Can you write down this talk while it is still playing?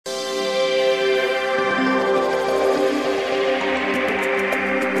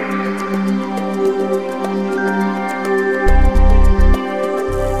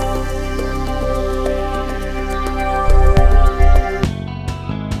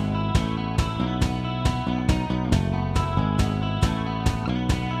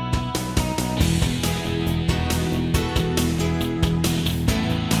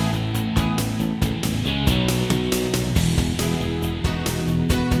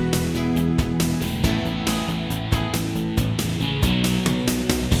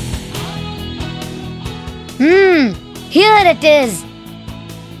Here it is.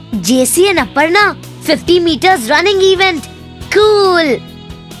 JC and Aparna, 50 meters running event. Cool.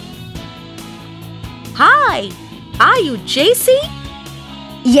 Hi, are you JC?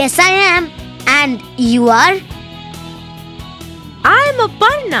 Yes, I am. And you are? I'm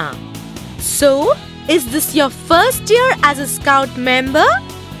Aparna. So, is this your first year as a Scout member?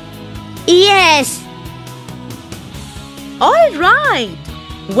 Yes. All right.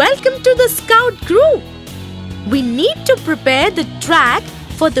 Welcome to the Scout group. We need to prepare the track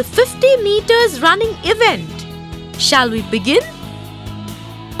for the 50 meters running event. Shall we begin?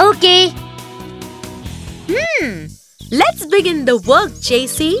 Okay. Let's begin the work,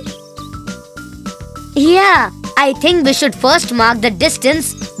 JC. Yeah, I think we should first mark the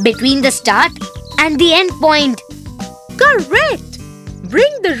distance between the start and the end point. Correct.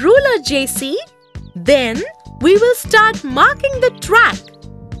 Bring the ruler, JC. Then we will start marking the track.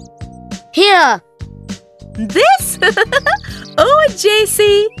 Here. This? Oh,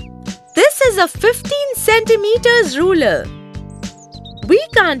 JC. This is a 15 centimeters ruler. We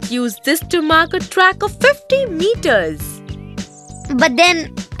can't use this to mark a track of 50 meters. But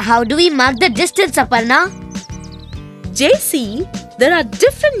then, how do we mark the distance, Aparna? JC, there are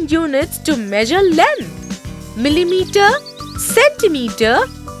different units to measure length. Millimeter, centimeter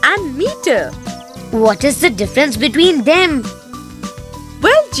and meter. What is the difference between them?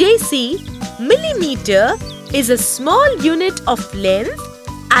 Well, JC, millimeter is a small unit of length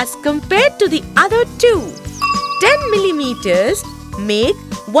as compared to the other two. 10 millimeters make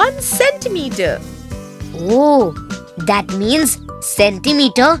 1 centimeter. Oh, that means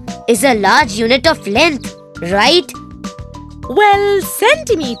centimeter is a large unit of length, right? Well,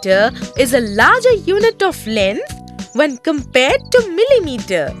 centimeter is a larger unit of length when compared to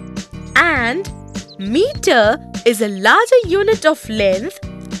millimeter. And meter is a larger unit of length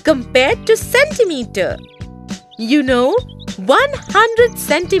compared to centimeter. You know, 100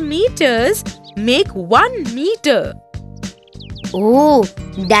 centimeters make 1 meter. Oh,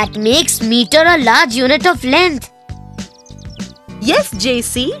 that makes meter a large unit of length. Yes,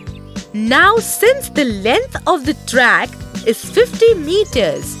 JC. Now, since the length of the track is 50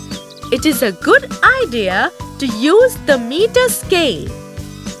 meters, it is a good idea to use the meter scale.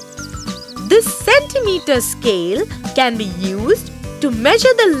 This centimeter scale can be used to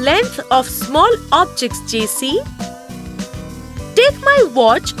measure the length of small objects, JC. Take my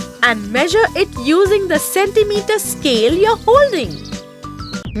watch and measure it using the centimeter scale you're holding.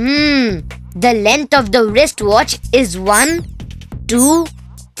 The length of the wristwatch is 1, 2,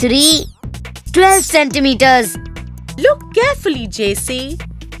 3, 12 centimeters. Look carefully, JC.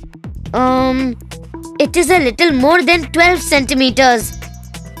 It is a little more than 12 centimeters.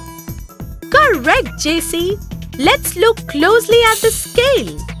 Correct, JC. Let's look closely at the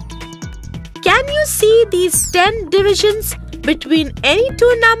scale. Can you see these 10 divisions between any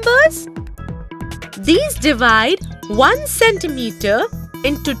two numbers? These divide 1 centimeter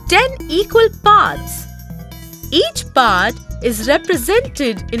into 10 equal parts. Each part is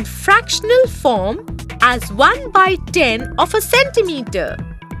represented in fractional form as 1/10 of a centimeter.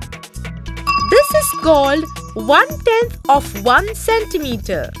 This is called 1/10 of 1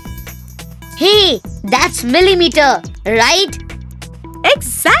 centimeter. Hey, that's millimeter, right?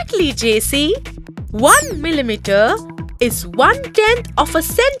 Exactly, JC. 1 millimeter is 1/10 of a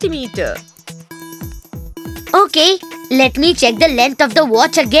centimeter. Okay, let me check the length of the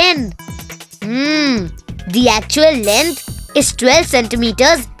watch again. The actual length is 12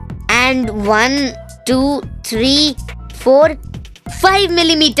 centimeters and 1, 2, 3, 4, 5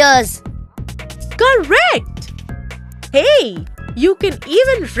 millimeters. Correct! Hey, you can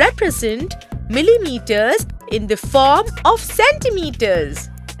even represent millimeters in the form of centimeters.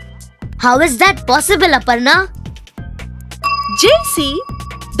 How is that possible, Aparna? JC,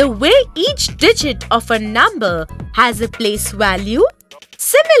 the way each digit of a number has a place value,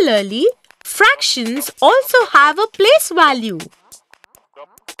 similarly, fractions also have a place value.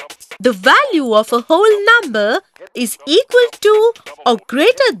 The value of a whole number is equal to or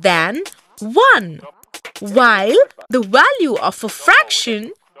greater than 1, while the value of a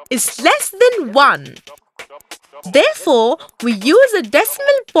fraction is less than 1. Therefore, we use a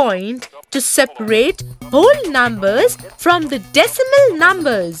decimal point to separate whole numbers from the decimal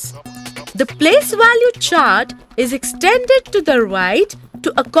numbers. The place value chart is extended to the right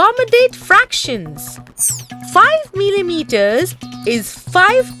to accommodate fractions. 5 millimeters is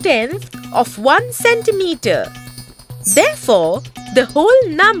 5/10 of 1 centimeter. Therefore, the whole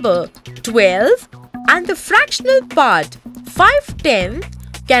number 12 and the fractional part 5/10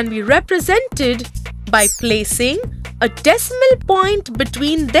 can be represented by placing a decimal point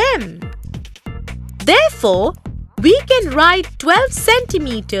between them. Therefore, we can write 12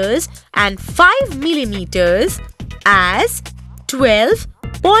 centimeters and 5 millimeters as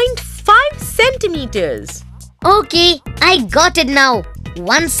 12.5 centimeters. Okay, I got it now.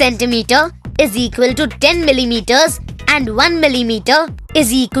 1 centimeter is equal to 10 millimeters and 1 millimeter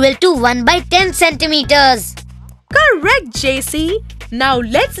is equal to 1 by 10 centimeters. Correct, JC. Now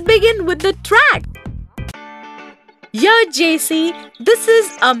let's begin with the track. Here, JC, this is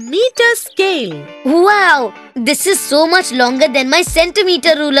a meter scale. Wow, this is so much longer than my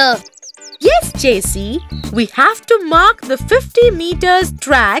centimeter ruler. Yes, JC, we have to mark the 50 meters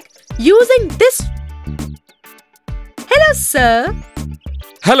track using this. Hello, sir.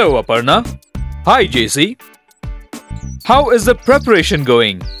 Hello, Aparna. Hi, JC. How is the preparation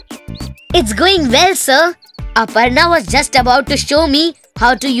going? It's going well, sir. Aparna was just about to show me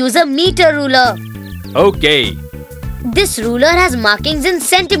how to use a meter ruler. Okay. This ruler has markings in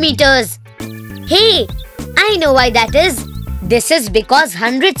centimeters. Hey, I know why that is. This is because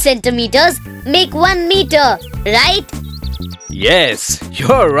 100 centimeters make 1 meter, right? Yes,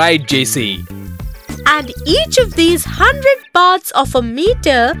 you're right, JC. And each of these 100 parts of a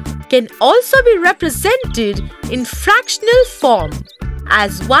meter can also be represented in fractional form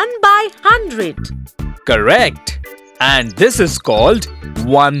as 1 by 100. Correct. And this is called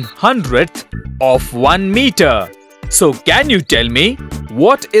 1/100th of 1 meter. So can you tell me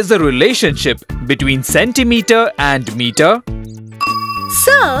what is the relationship between centimeter and meter?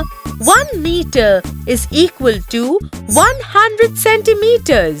 Sir, 1 meter is equal to 100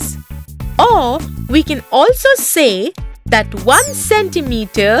 centimeters. Or we can also say that 1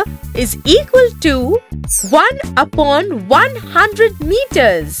 centimeter is equal to 1 upon 100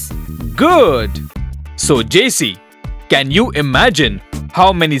 meters. Good. So JC, can you imagine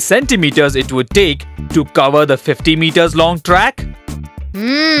how many centimeters it would take to cover the 50 meters long track?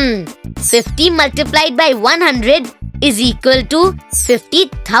 50 multiplied by 100 is equal to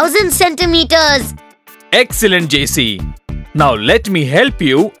 50,000 centimeters. Excellent, JC. Now let me help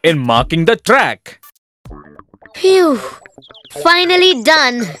you in marking the track. Phew, finally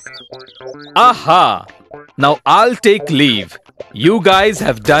done. Aha! Now I'll take leave. You guys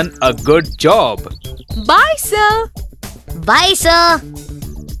have done a good job. Bye, sir. Bye, sir.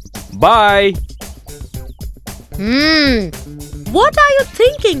 Bye. What are you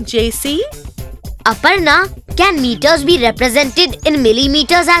thinking, JC? Aparna, can meters be represented in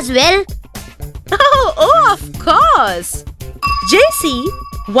millimeters as well? Oh, of course. JC,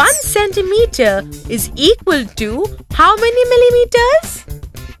 1 centimeter is equal to how many millimeters?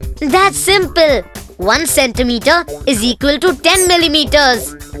 That's simple. 1 centimeter is equal to 10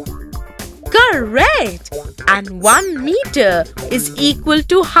 millimeters. Correct. And 1 meter is equal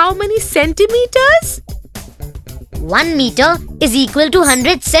to how many centimeters? 1 meter is equal to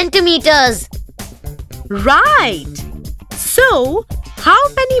 100 centimeters. Right. So, how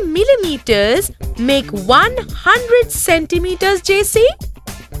many millimeters make 100 centimeters, JC?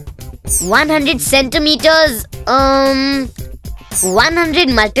 100 centimeters, 100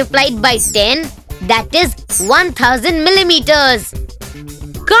 multiplied by 10, that is 1000 millimeters.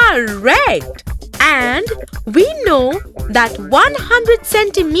 Correct. And we know that 100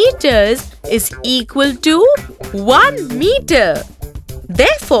 centimeters is equal to 1 meter.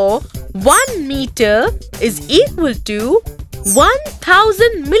 Therefore, 1 meter is equal to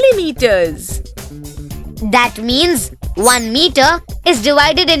 1000 millimeters. That means 1 meter is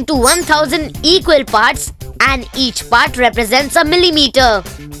divided into 1000 equal parts and each part represents a millimeter.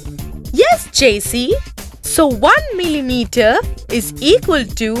 Yes, JC. So 1 millimeter is equal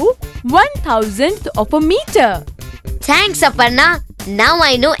to 1,000th of a meter. Thanks, Aparna. Now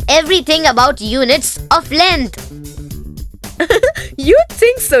I know everything about units of length. You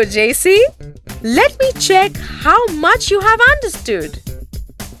think so, JC? Let me check how much you have understood.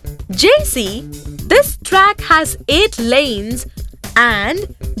 JC, this track has 8 lanes and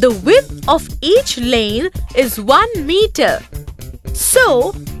the width of each lane is 1 meter.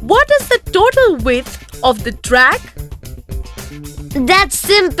 So, what is the total width of the track? That's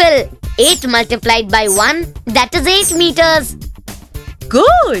simple. 8 multiplied by 1, that is 8 meters.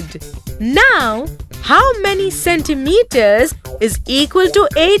 Good! Now, how many centimeters is equal to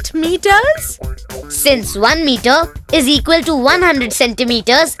 8 meters? Since 1 meter is equal to 100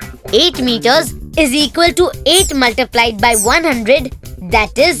 centimeters, 8 meters is equal to 8 multiplied by 100,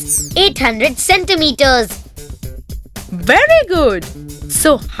 that is 800 centimeters. Very good!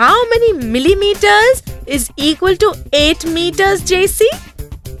 So, how many millimeters is equal to 8 meters, JC?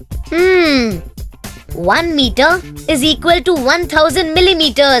 1 meter is equal to 1000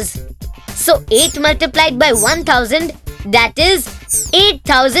 millimeters. So 8 multiplied by 1000, that is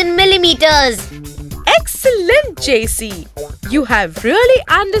 8000 millimeters. Excellent, JC. You have really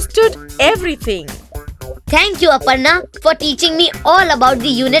understood everything. Thank you, Aparna, for teaching me all about the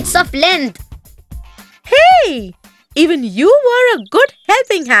units of length. Hey, even you were a good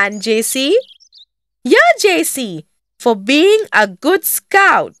helping hand, JC. Yeah, JC, for being a good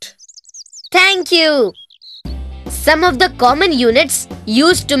scout. Thank you. Some of the common units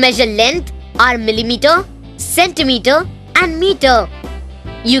used to measure length are millimeter, centimeter, and meter.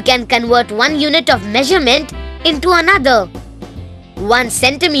 You can convert one unit of measurement into another. 1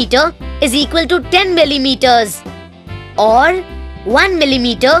 centimeter is equal to 10 millimeters, or 1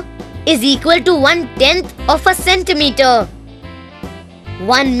 millimeter is equal to 1/10 of a centimeter.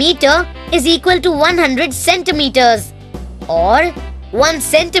 1 meter is equal to 100 centimeters, or 1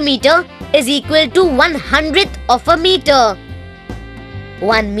 centimeter is equal to 1/100th of a meter.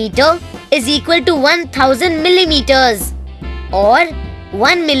 1 meter is equal to 1000 millimeters, or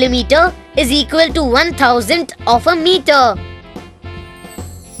 1 millimeter is equal to 1000th of a meter.